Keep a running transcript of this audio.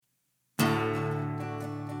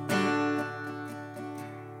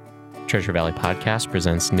Treasure Valley Podcast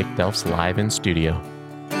presents Nick Delf's Live in Studio.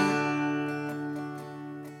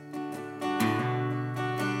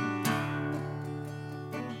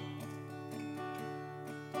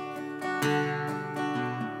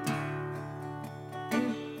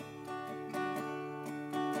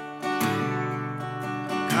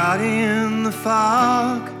 Caught in the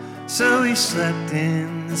fog, so he slept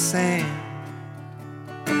in the sand.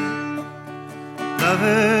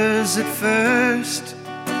 Lovers at first,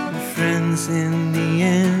 and friends in the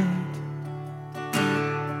end.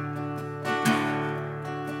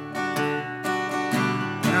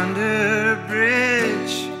 Under a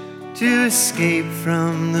bridge to escape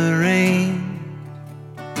from the rain.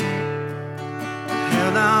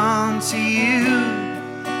 Held on to you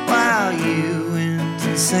while you went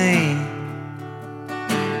insane.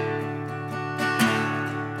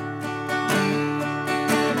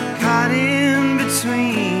 Caught in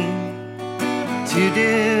between two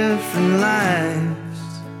different lives.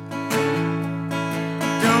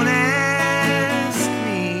 Don't ask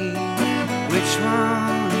me which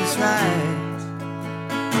one is right.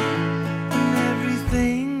 And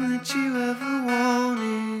everything that you ever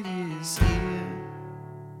wanted is here.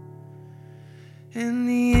 And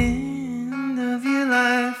the end of your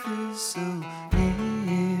life is so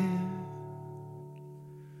near.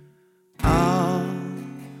 I'll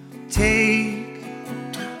take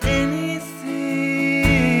anything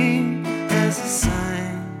as a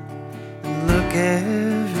sign and look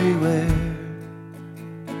everywhere.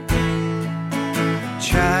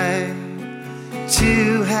 Try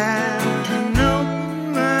to have an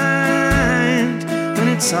open mind when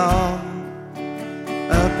it's all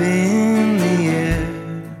up in the air.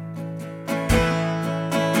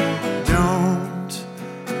 Don't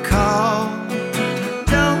call,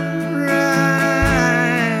 don't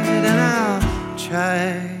write, and I'll try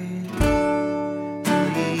to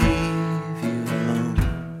leave you alone.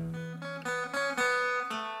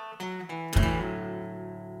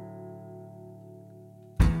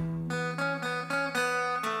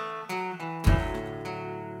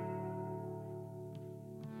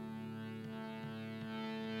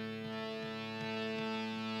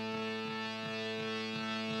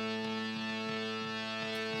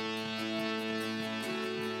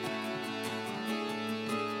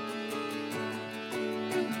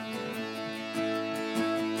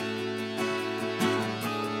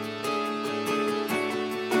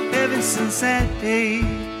 Ever since that day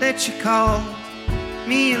that you called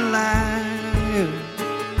me a liar,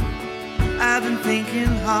 I've been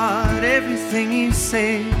thinking hard. Everything you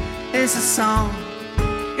say is a song.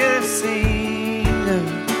 You're a singer,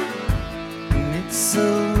 and it's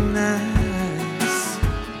so nice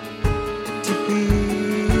to be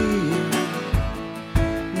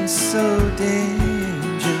and so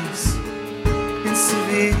dangerous and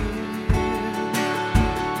severe.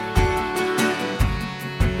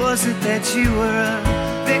 Was it that you were a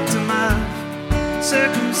victim of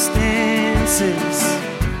circumstances?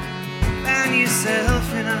 Found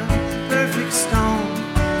yourself in a perfect storm,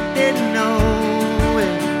 didn't know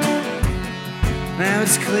it. Now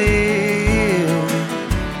it's clear,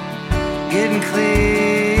 getting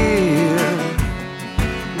clear.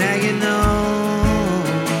 Now you know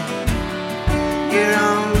you're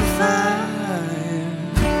on fire.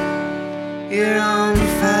 You're on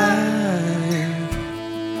fire.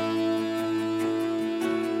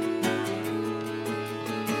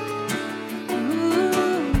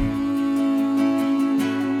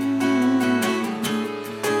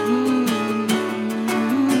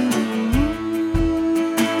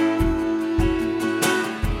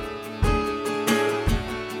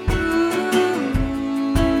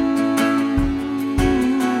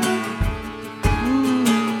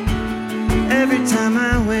 Every time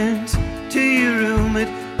I went to your room, it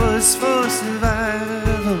was for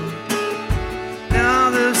survival. Now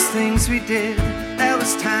all those things we did, that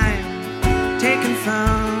was time taken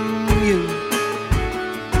from you.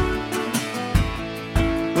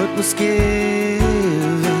 What was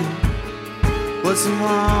given wasn't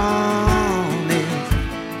wanted.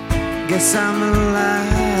 Guess I'm a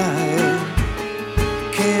liar,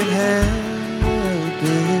 can't help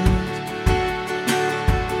it.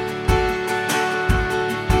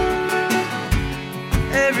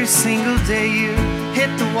 Every single day you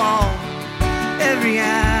hit the wall, every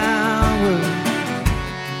hour.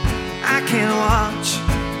 I can't watch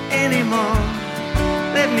anymore,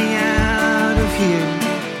 let me out of here.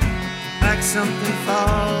 Like something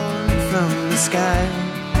falling from the sky,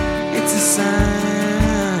 it's a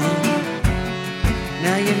sign.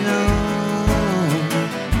 Now you know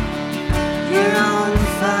you're on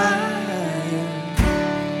fire.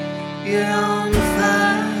 You're on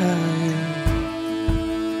fire.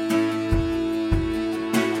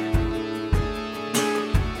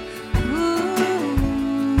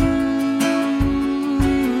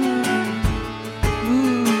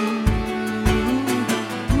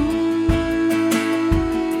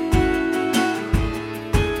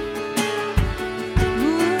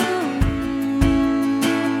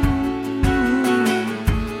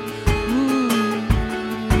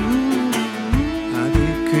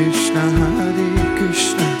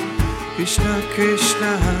 Krishna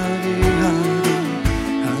Krishna Hare Hare,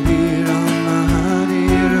 Hare Rama Hare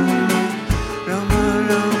Rama, Rama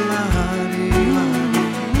Rama Hare Hare,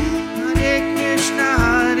 Hare Krishna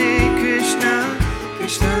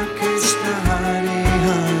Krishna Krishna Hare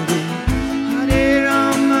Hare, Hare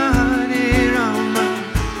Rama Rama,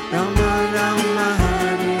 Rama Rama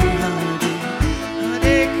Hare Hare,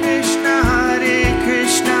 Hare Krishna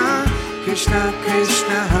Krishna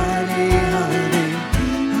Krishna Hare Hare,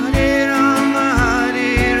 Hare Rama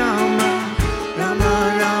Rama, Rama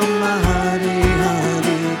Rama Hare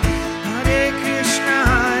Hare, Hare Krishna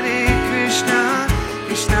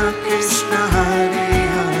Krishna Krishna Hare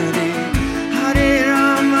Hare, Hare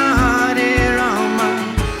Rama Rama,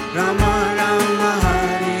 Rama Rama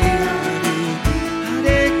Hare Hare,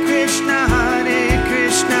 Hare Krishna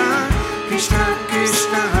Krishna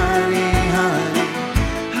Krishna Hare Hare,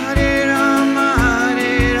 Hare Rama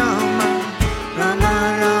Rama, Rama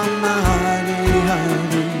Rama Hare Hare.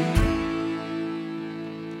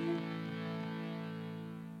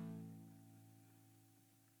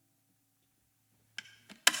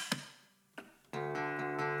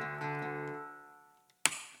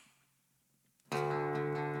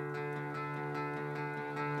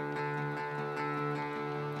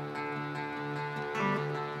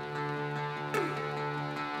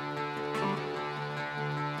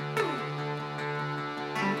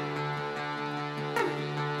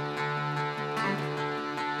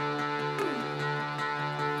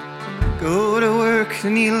 Go to work,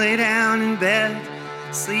 then you lay down in bed.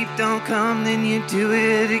 Sleep don't come, then you do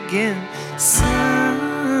it again. Something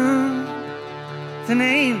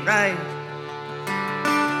ain't right.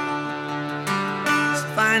 So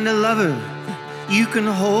find a lover you can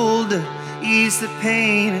hold to ease the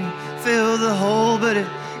pain and fill the hole, but it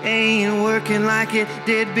ain't working like it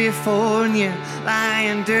did before, and you're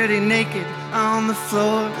lying dirty naked on the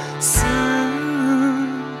floor. Something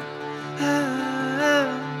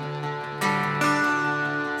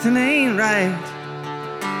ain't right,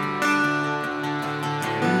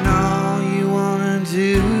 and all you wanna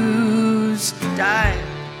do is die.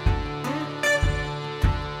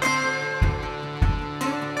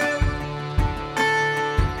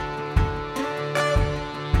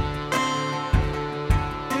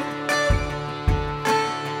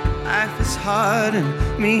 Life is hard and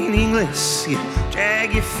meaningless. You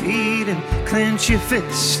drag your feet and clench your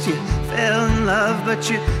fist. You fell in love, but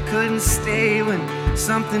you couldn't stay. When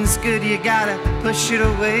something's good, you gotta push it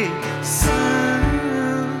away. Something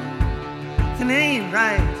ain't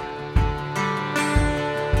right,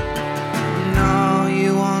 and all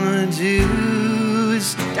you wanna do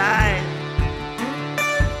is die.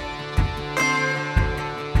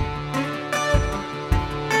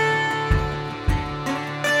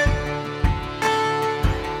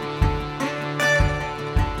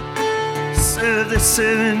 Serve the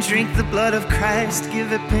servant, drink the blood of Christ.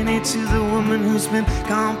 Give a penny to the woman who's been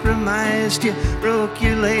compromised. You broke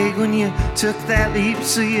your leg when you took that leap,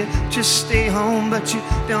 so you just stay home, but you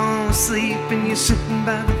don't sleep. And you're sitting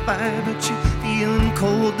by the fire, but you're feeling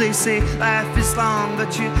cold. They say life is long,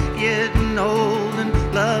 but you're getting old. And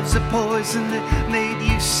love's a poison that made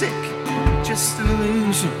you sick. Just an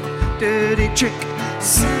illusion, dirty trick.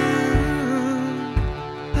 Something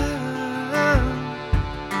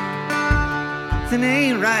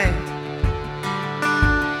ain't right,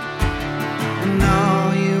 and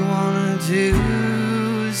all you wanna do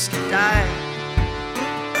is die.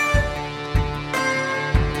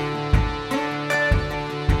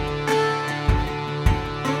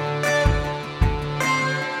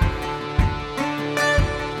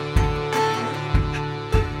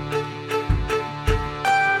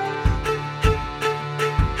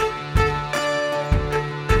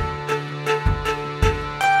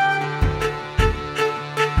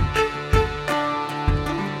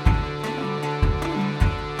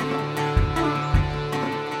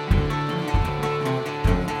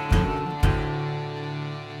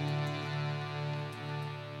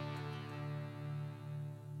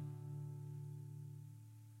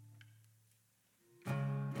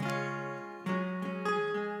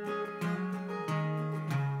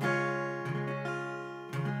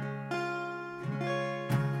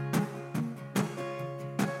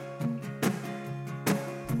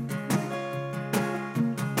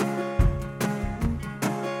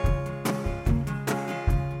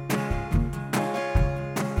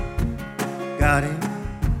 Got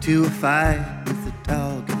into a fight with a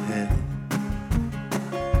dog in hell.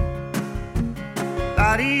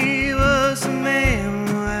 Thought he was a man,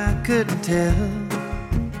 well, I couldn't tell.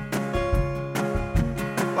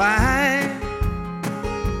 Why?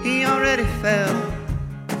 He already fell.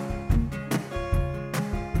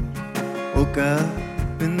 woke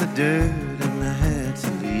up in the dirt and I had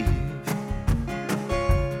to leave.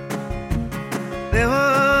 There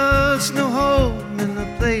was no home and no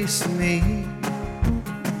place for me,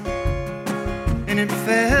 and it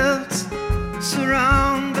felt so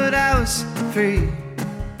wrong, but I was free.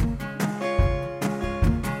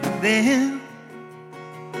 Then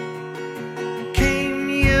came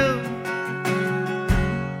you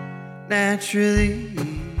naturally.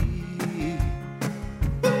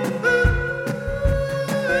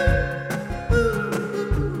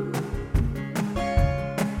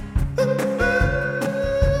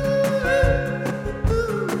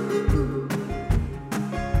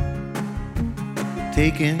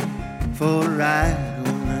 Taken for a ride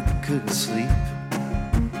when I couldn't sleep.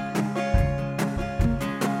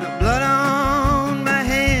 The blood on my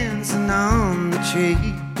hands and on the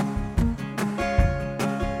cheek.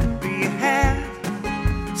 But you had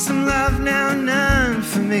some love, now none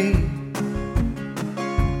for me.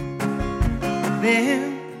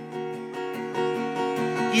 Then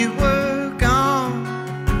you were gone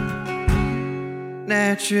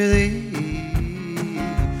naturally.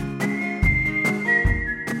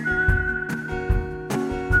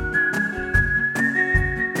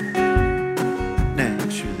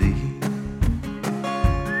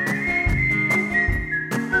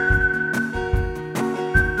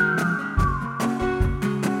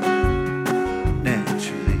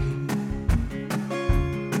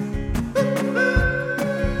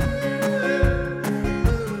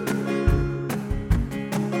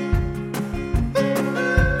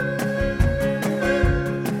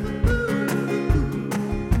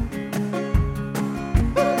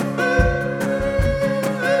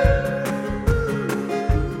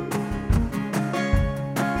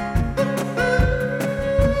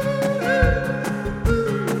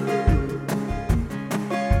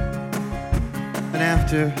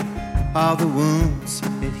 After all the wounds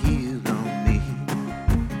it healed on me,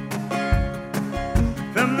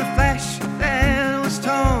 from the flesh that was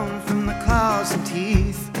torn from the claws and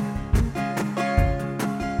teeth,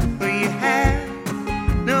 where you had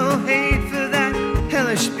no hate for that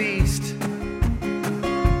hellish beast.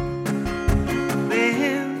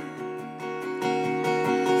 Then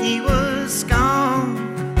he was gone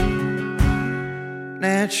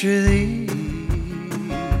naturally.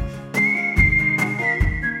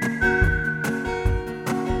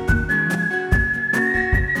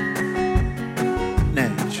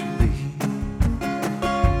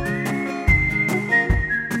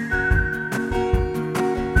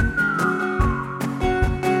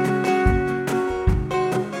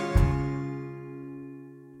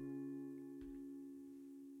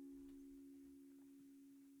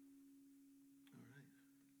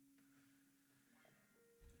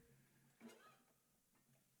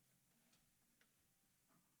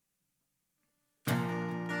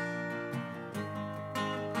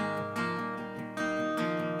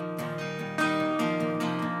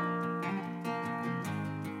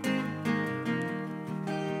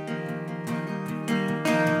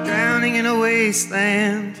 In a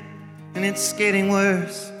wasteland, and it's getting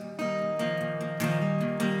worse,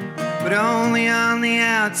 but only on the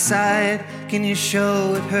outside can you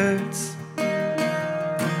show it hurts.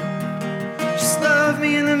 Just love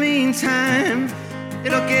me in the meantime,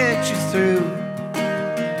 it'll get you through.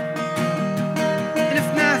 And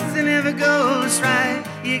if nothing ever goes right,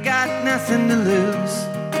 you got nothing to lose.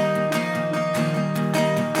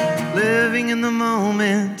 Living in the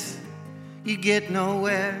moment, you get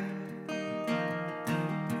nowhere.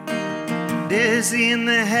 Dizzy in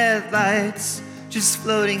the headlights, just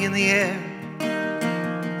floating in the air.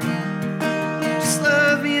 Just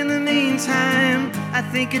love me in the meantime, I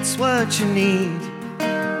think it's what you need.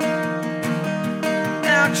 And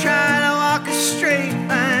I'll try to walk a straight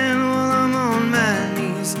line while I'm on my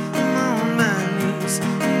knees. I'm on my knees,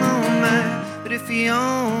 I'm on my. But if you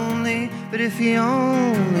only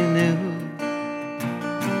knew,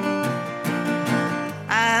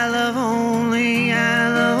 I love only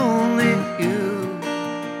you.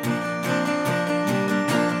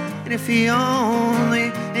 And if you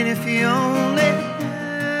only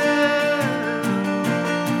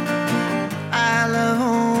I love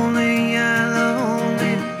only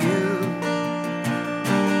you.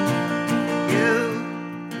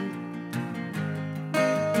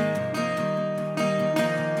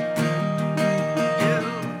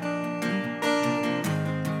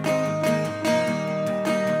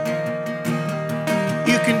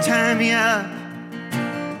 You can tie me up,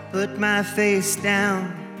 put my face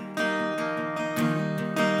down.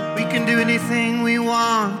 We can do anything we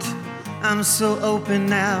want, I'm so open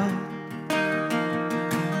now.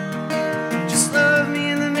 Just love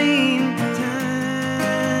me in the meantime.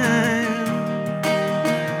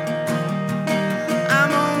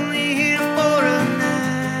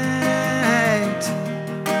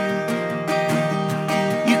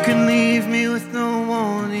 and leave me with no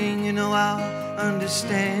warning, you know I'll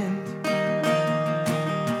understand.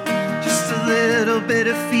 Just a little bit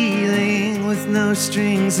of feeling with no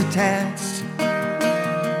strings attached.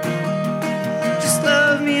 Just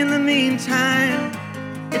love me in the meantime,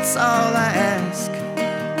 it's all I ask.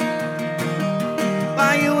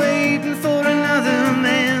 While you're waiting for another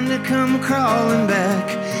man to come crawling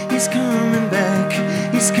back, he's coming back,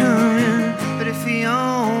 he's coming. But if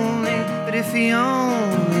he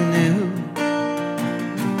only knew,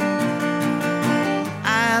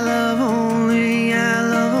 I love only you.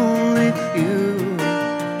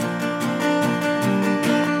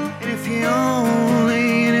 And if he only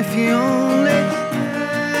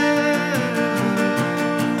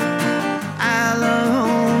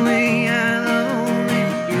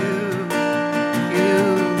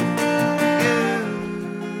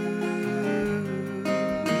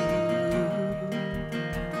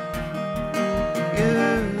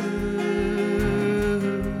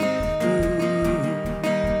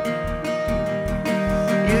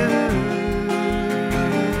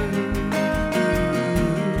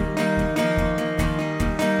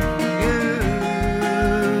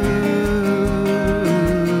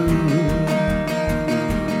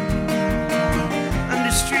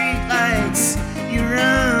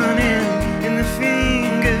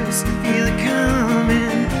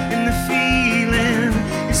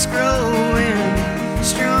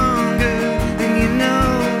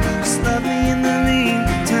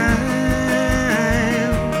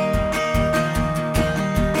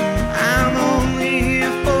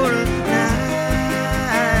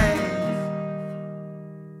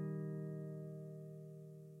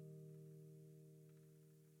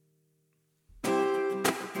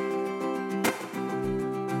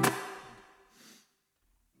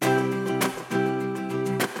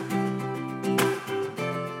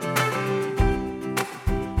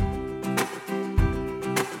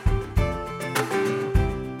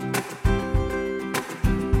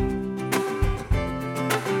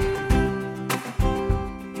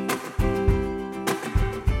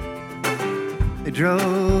They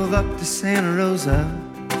drove up to Santa Rosa.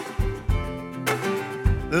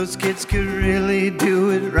 Those kids could really do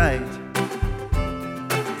it right.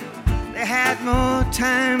 They had more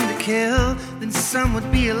time to kill than some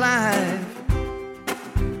would be alive.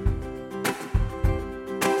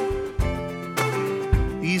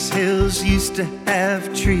 These hills used to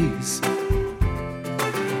have trees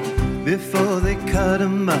before they cut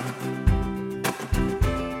them up.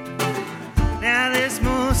 Now there's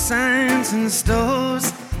more signs in the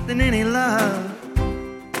stores than any love.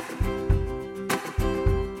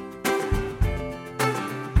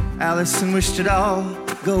 Allison wished it all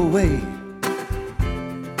go away,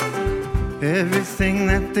 everything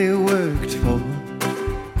that they worked for,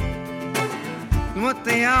 and what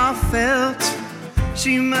they all felt.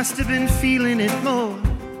 She must have been feeling it more.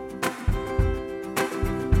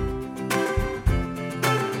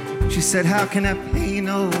 She said, how can I pay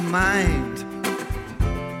no mind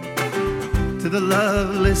to the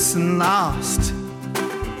loveless and lost,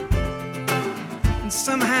 and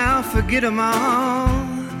somehow forget them all?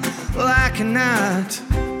 Well, I cannot.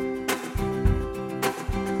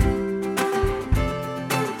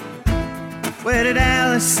 Where did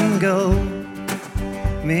Allison go?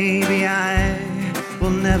 Maybe I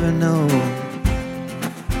will never know.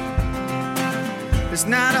 There's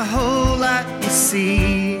not a whole lot you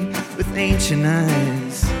see with ancient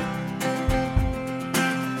eyes,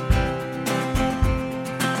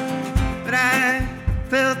 but I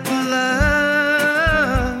felt the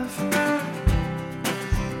love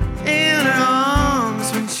in her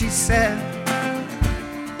arms when she said,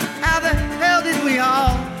 how the hell did we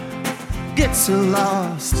all get so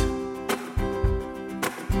lost?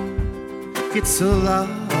 Get so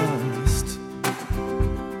lost,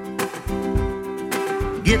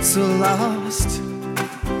 get so lost,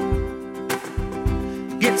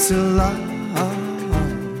 get so lost.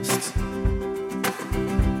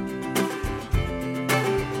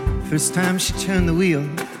 First time she turned the wheel,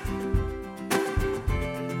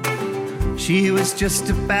 she was just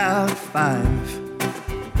about 5,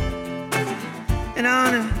 and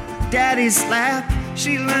on her daddy's lap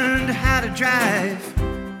she learned how to drive.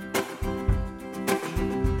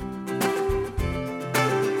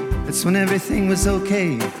 That's when everything was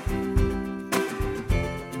okay.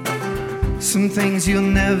 Some things you'll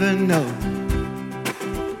never know,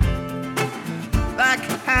 like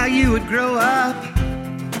how you would grow up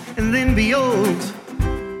and then be old.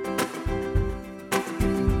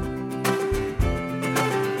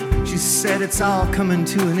 She said it's all coming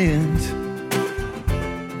to an end,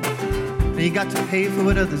 and you got to pay for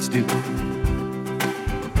what others do.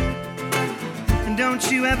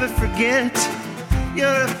 don't you ever forget you're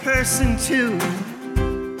a person too.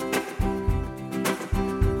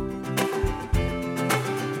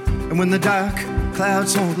 And when the dark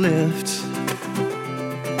clouds won't lift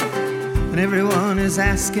and everyone is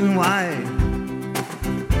asking why,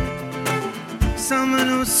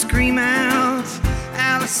 someone will scream out,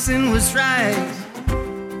 Allison was right.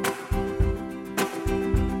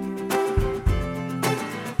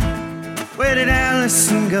 Where did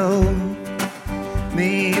Allison go?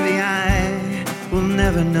 Maybe I will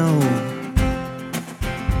never know.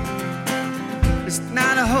 There's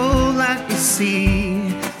not a whole lot you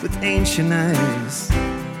see with ancient eyes,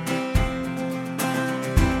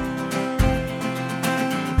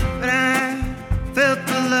 but I felt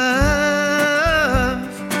the love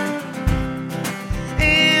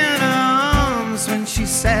in her arms when she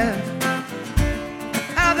said,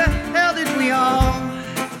 how the hell did we all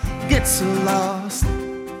get so lost?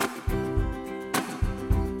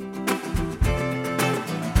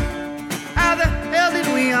 How the hell did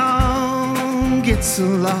we all get so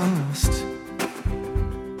lost?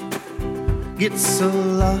 Get so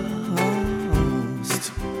lost.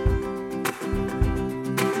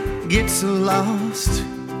 Get so lost.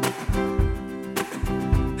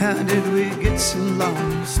 How did we get so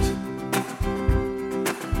lost?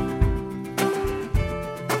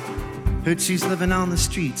 Heard she's living on the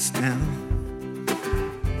streets now.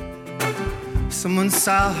 Someone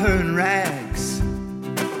saw her in rags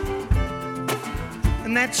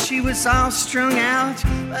and that she was all strung out,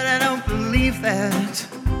 but I don't believe that.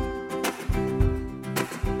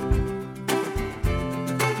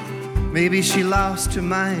 Maybe she lost her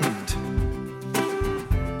mind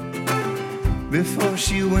before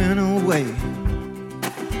she went away.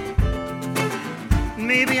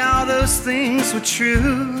 Maybe all those things were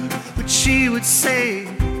true, what she would say.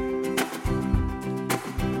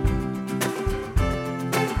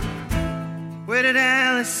 Where did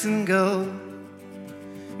Allison go?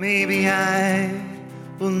 Maybe I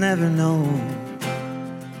will never know.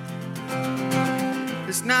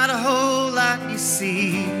 There's not a whole lot you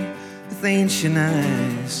see with ancient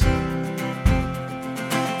eyes,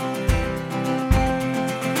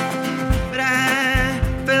 but I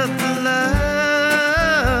felt the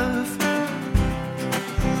love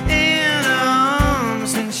in her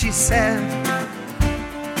arms when she said,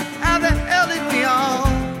 how the hell did we all,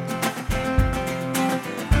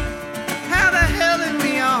 how the hell did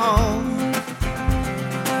we all,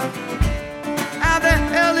 how the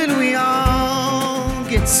hell did we all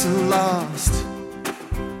get so lost?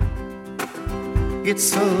 Get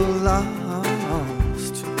so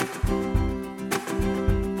lost.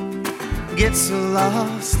 Get so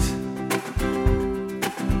lost.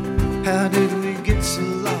 How did we get so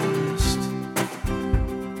lost?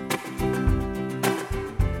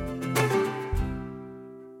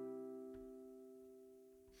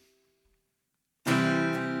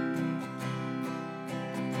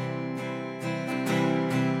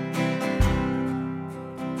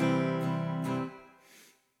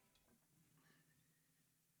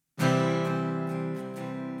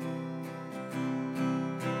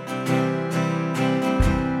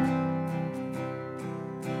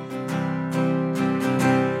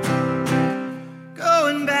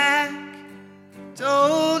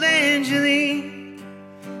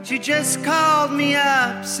 She just called me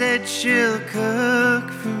up, said she'll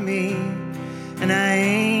cook for me, and I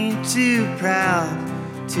ain't too proud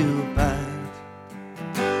to abide.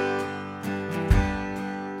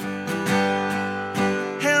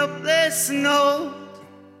 Helpless and old,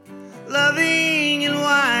 loving and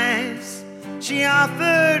wise, she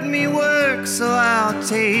offered me work, so I'll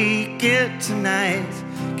take it tonight.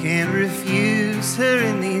 Can't refuse her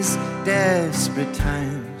in these desperate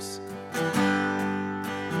times.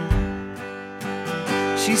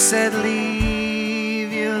 She said,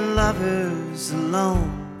 leave your lovers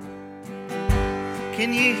alone.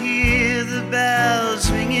 Can you hear the bells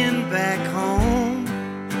ringing back home?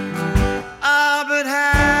 Ah, but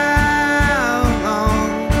how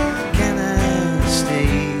long can I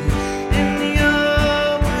stay in the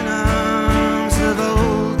open arms of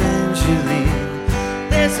old Angeline?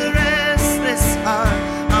 There's a restless heart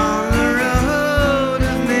on the road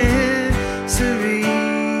of misery.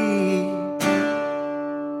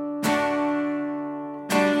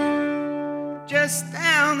 Just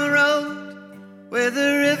down the road where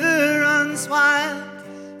the river runs wild,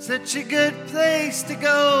 such a good place to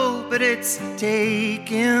go, but it's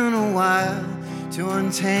taken a while to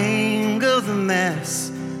untangle the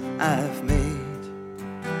mess I've made.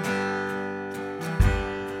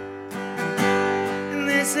 And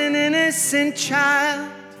there's an innocent child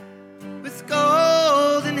with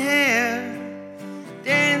golden hair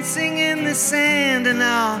the sand, and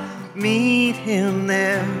I'll meet him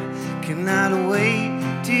there. Cannot wait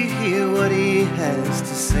to hear what he has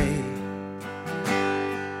to say.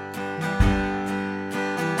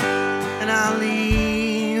 And I'll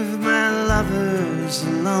leave my lovers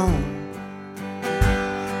alone,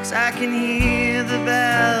 'cause I can hear the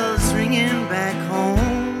bells ringing back home.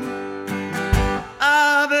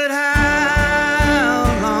 Ah, but how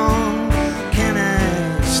long can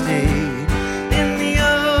I stay in the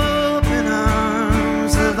open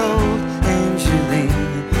arms of old Angeline?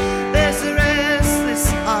 There's a restless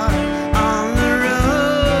heart on the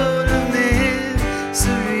road of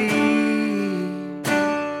misery.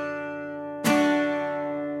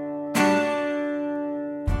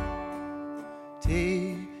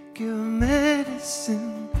 Take your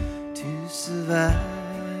medicine to survive.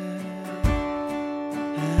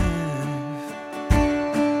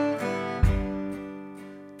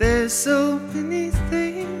 There's so many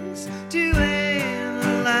things to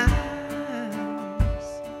analyze.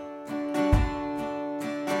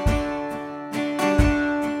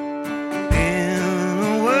 In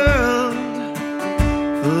a world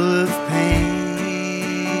full of pain,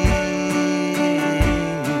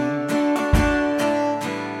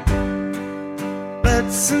 but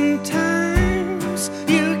sometimes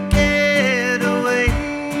you get away.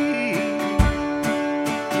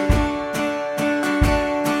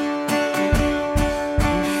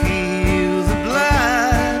 Feel the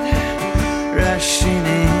blood rushing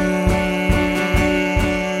in,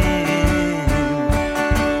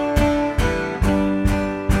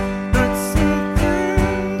 but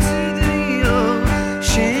sometimes to the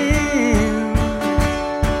ocean.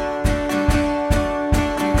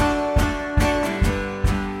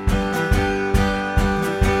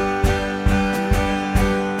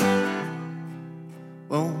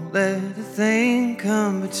 Won't let a thing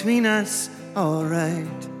come between us,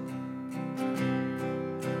 alright.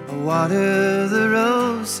 I water the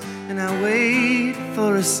rose and I wait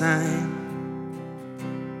for a sign,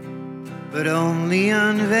 but only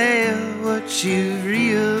unveil what you've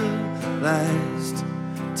realized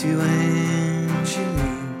to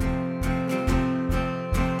Angeline.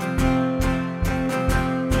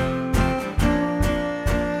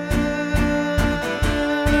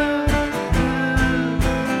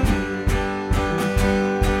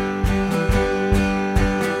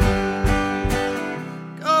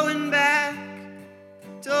 Going back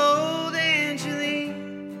to old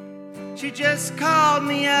Angeline, she just called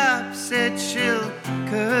me up, said she'll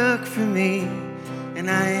cook for me, and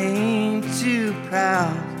I ain't too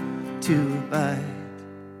proud to bite.